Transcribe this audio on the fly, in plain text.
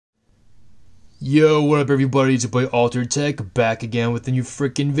Yo, what up everybody, it's your boy Altered Tech, back again with a new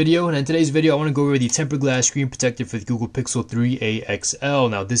freaking video. And in today's video I want to go over the tempered glass screen protector for the Google Pixel 3a XL.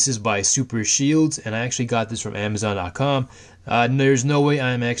 Now this is by Super Shields and I actually got this from Amazon.com. There's no way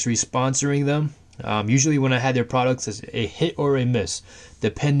I'm actually sponsoring them. Usually when I had their products, it's a hit or a miss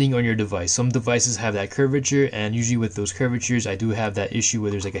depending on your device. Some devices have that curvature, and usually with those curvatures I do have that issue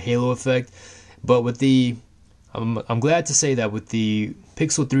where there's like a halo effect. But with the I'm glad to say that with the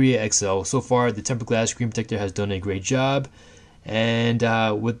Pixel 3a XL, so far the tempered glass screen protector has done a great job. And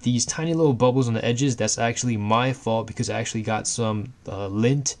with these tiny little bubbles on the edges, that's actually my fault because I actually got some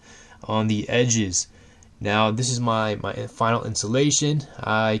lint on the edges. Now this is my final installation.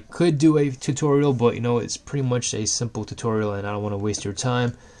 I could do a tutorial, but you know, it's pretty much a simple tutorial and I don't want to waste your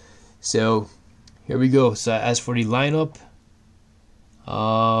time. So here we go. So as for the lineup,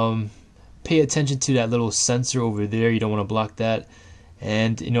 pay attention to that little sensor over there. You don't want to block that.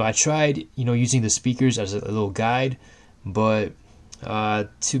 And you know, I tried using the speakers as a little guide, but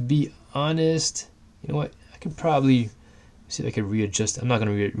to be honest, you know what, I can probably see if I can readjust. I'm not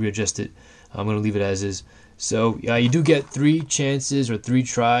going to readjust it. I'm going to leave it as is. So you do get 3 chances or 3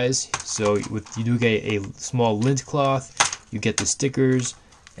 tries. So you do get a small lint cloth, you get the stickers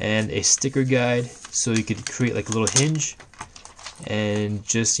and a sticker guide, so you could create like a little hinge and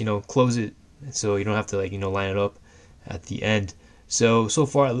just close it so you don't have to line it up at the end. So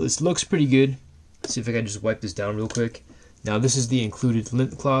far this looks pretty good. Let's see if I can just wipe this down real quick. Now this is the included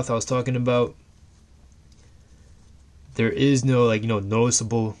lint cloth I was talking about. There is no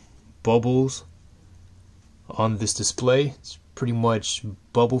noticeable bubbles on this display. It's pretty much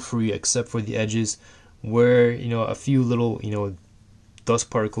bubble free except for the edges where a few little dust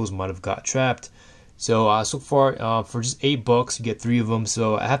particles might have got trapped. So so far for just $8 you get 3 of them.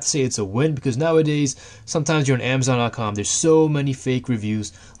 So I have to say it's a win, because nowadays sometimes you're on Amazon.com, there's so many fake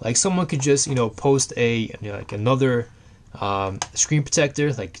reviews. Like someone could just post a another screen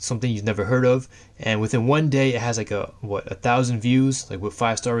protector, like something you've never heard of, and within one day it has like 1,000 views, like with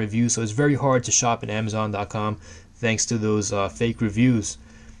 5-star reviews. So it's very hard to shop in Amazon.com thanks to those fake reviews,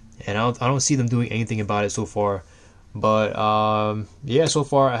 and I don't see them doing anything about it so far. But yeah, so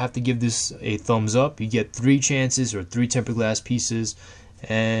far I have to give this a thumbs up. You get 3 chances or 3 tempered glass pieces,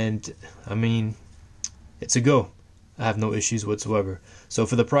 and I mean, it's a go. I have no issues whatsoever. So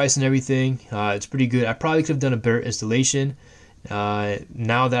for the price and everything, it's pretty good. I probably could have done a better installation.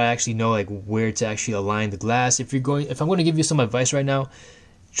 Now that I actually know where to actually align the glass, if I'm going to give you some advice right now,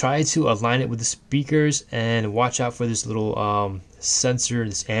 try to align it with the speakers and watch out for this little sensor,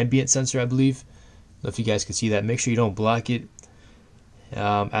 this ambient sensor, I believe. I don't know if you guys can see that. Make sure you don't block it.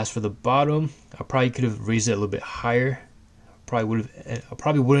 As for the bottom, I probably could have raised it a little bit higher. I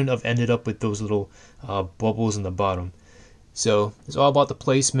probably wouldn't have ended up with those little bubbles in the bottom. So it's all about the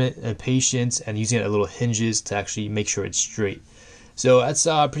placement and patience and using little hinges to actually make sure it's straight. So that's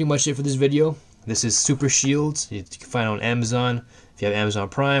pretty much it for this video. This is Super Shields. You can find it on Amazon if you have Amazon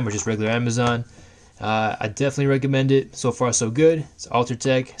Prime or just regular Amazon. I definitely recommend it. So far so good. It's Altered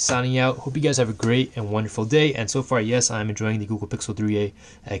Tech signing out. Hope you guys have a great and wonderful day. And so far, yes, I'm enjoying the Google Pixel 3a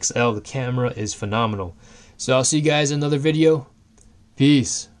XL. The camera is phenomenal. So I'll see you guys in another video.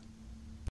 Peace.